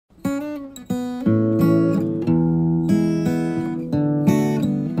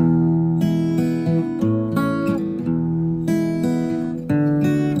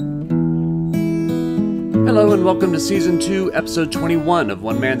welcome to Season 2, Episode 21 of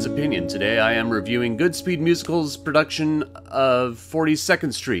One Man's Opinion. Today I am reviewing Goodspeed Musical's production of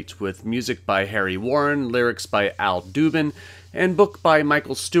 42nd Street, with music by Harry Warren, lyrics by Al Dubin, and book by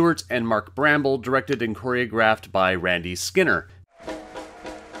Michael Stewart and Mark Bramble, directed and choreographed by Randy Skinner.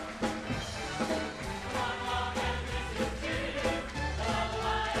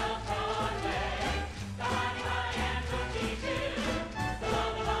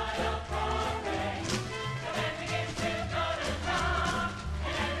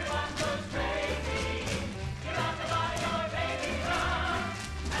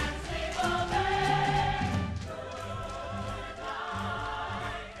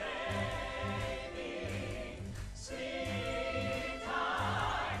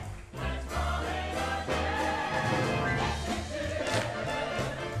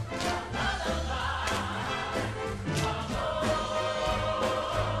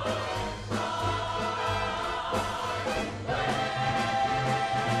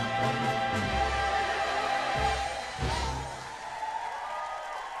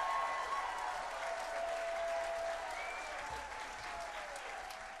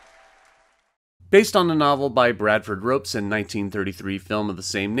 Based on a novel by Bradford Ropes and 1933 film of the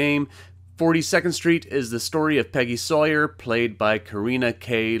same name, 42nd Street is the story of Peggy Sawyer, played by Karina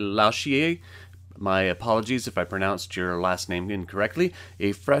K. Lautier. My apologies if I pronounced your last name incorrectly.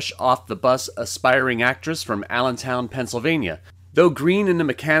 A fresh-off-the-bus aspiring actress from Allentown, Pennsylvania. Though green in the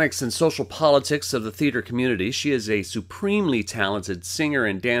mechanics and social politics of the theater community, she is a supremely talented singer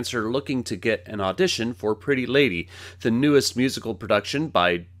and dancer looking to get an audition for Pretty Lady, the newest musical production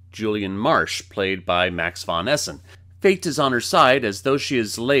by Julian Marsh, played by Max von Essen. Fate is on her side, as though she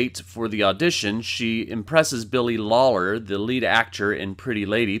is late for the audition, she impresses Billy Lawler, the lead actor in Pretty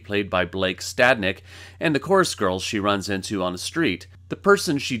Lady, played by Blake Stadnick, and the chorus girls she runs into on the street. The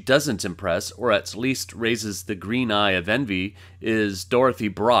person she doesn't impress, or at least raises the green eye of envy, is Dorothy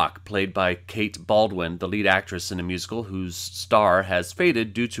Brock, played by Kate Baldwin, the lead actress in a musical whose star has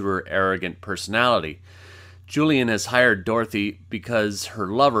faded due to her arrogant personality. Julian has hired Dorothy because her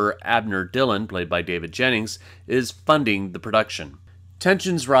lover, Abner Dillon, played by David Jennings, is funding the production.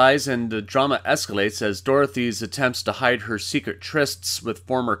 Tensions rise and the drama escalates as Dorothy's attempts to hide her secret trysts with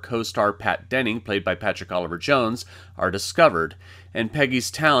former co-star Pat Denning, played by Patrick Oliver Jones, are discovered, and Peggy's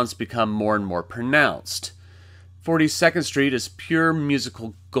talents become more and more pronounced. 42nd Street is pure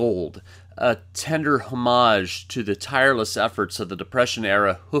musical gold, a tender homage to the tireless efforts of the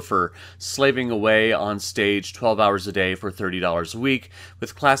Depression-era hoofer slaving away on stage 12 hours a day for $30 a week,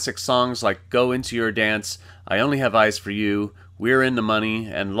 with classic songs like Go Into Your Dance, I Only Have Eyes for You, We're in the Money,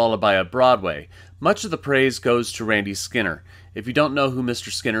 and Lullaby of Broadway. Much of the praise goes to Randy Skinner. If you don't know who Mr.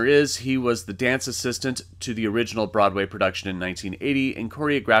 Skinner is, he was the dance assistant to the original Broadway production in 1980 and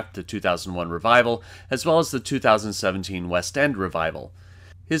choreographed the 2001 revival, as well as the 2017 West End revival.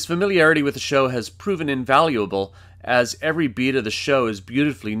 His familiarity with the show has proven invaluable, as every beat of the show is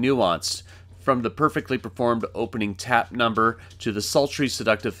beautifully nuanced, from the perfectly performed opening tap number to the sultry,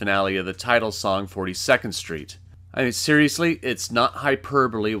 seductive finale of the title song 42nd Street. I mean, seriously, it's not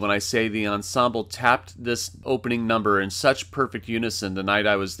hyperbole when I say the ensemble tapped this opening number in such perfect unison the night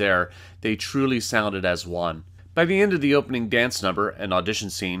I was there. They truly sounded as one. By the end of the opening dance number, an audition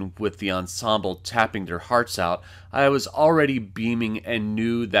scene with the ensemble tapping their hearts out, I was already beaming and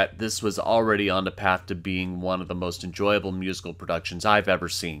knew that this was already on the path to being one of the most enjoyable musical productions I've ever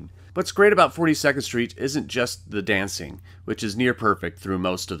seen. What's great about 42nd Street isn't just the dancing, which is near perfect through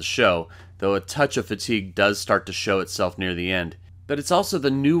most of the show, though a touch of fatigue does start to show itself near the end. But it's also the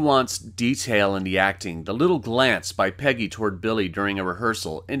nuanced detail in the acting, the little glance by Peggy toward Billy during a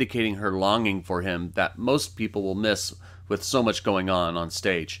rehearsal, indicating her longing for him that most people will miss with so much going on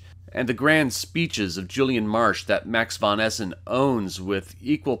stage. And the grand speeches of Julian Marsh that Max von Essen owns with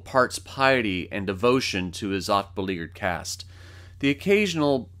equal parts piety and devotion to his oft-beleaguered cast. The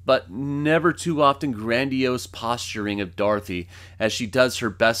occasional, but never too often grandiose posturing of Dorothy as she does her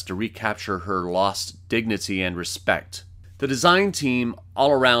best to recapture her lost dignity and respect. The design team all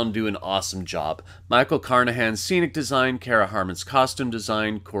around do an awesome job. Michael Carnahan's scenic design, Cara Harmon's costume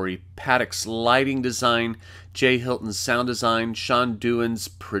design, Cory Pattak's lighting design, Jay Hilton's sound design, Shawn Duan's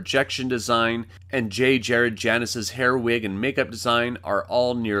projection design, and J. Jared Janas's hair, wig, and makeup design are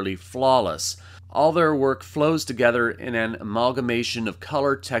all nearly flawless. All their work flows together in an amalgamation of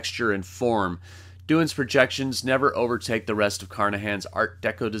color, texture, and form. Duan's projections never overtake the rest of Carnahan's Art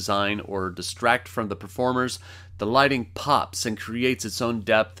Deco design or distract from the performers. The lighting pops and creates its own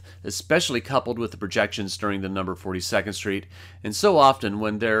depth, especially coupled with the projections during the number 42nd Street. And so often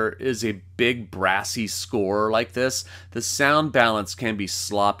when there is a big brassy score like this, the sound balance can be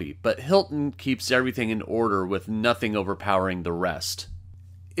sloppy, but Hilton keeps everything in order with nothing overpowering the rest.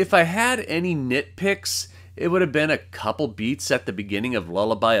 If I had any nitpicks, it would have been a couple beats at the beginning of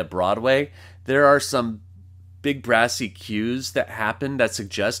Lullaby at Broadway. There are some big brassy cues that happen that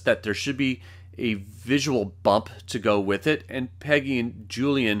suggest that there should be a visual bump to go with it, and Peggy and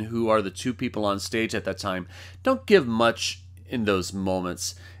Julian, who are the two people on stage at that time, don't give much in those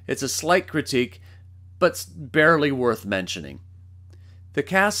moments. It's a slight critique, but barely worth mentioning. The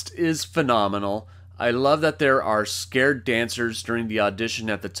cast is phenomenal. I love that there are scared dancers during the audition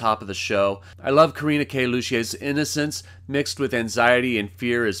at the top of the show. I love Karina K. Lucier's innocence mixed with anxiety and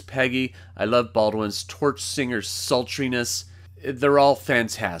fear as Peggy. I love Baldwin's torch singer's sultriness. They're all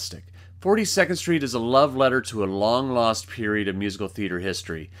fantastic. 42nd Street is a love letter to a long-lost period of musical theater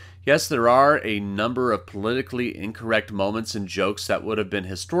history. Yes, there are a number of politically incorrect moments and jokes that would have been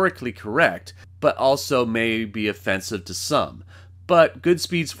historically correct, but also may be offensive to some. But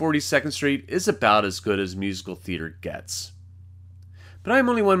Goodspeed's 42nd Street is about as good as musical theater gets. But I'm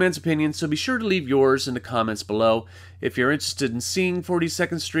only one man's opinion, so be sure to leave yours in the comments below. If you're interested in seeing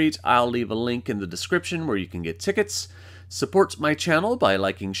 42nd Street, I'll leave a link in the description where you can get tickets. Support my channel by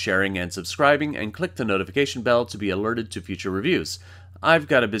liking, sharing, and subscribing, and click the notification bell to be alerted to future reviews. I've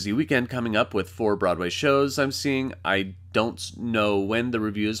got a busy weekend coming up with 4 Broadway shows I'm seeing. I don't know when the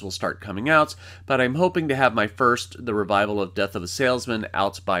reviews will start coming out, but I'm hoping to have my first, The Revival of Death of a Salesman,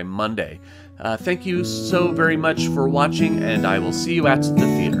 out by Monday. Thank you so very much for watching, and I will see you at the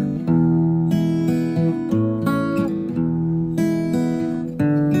theater.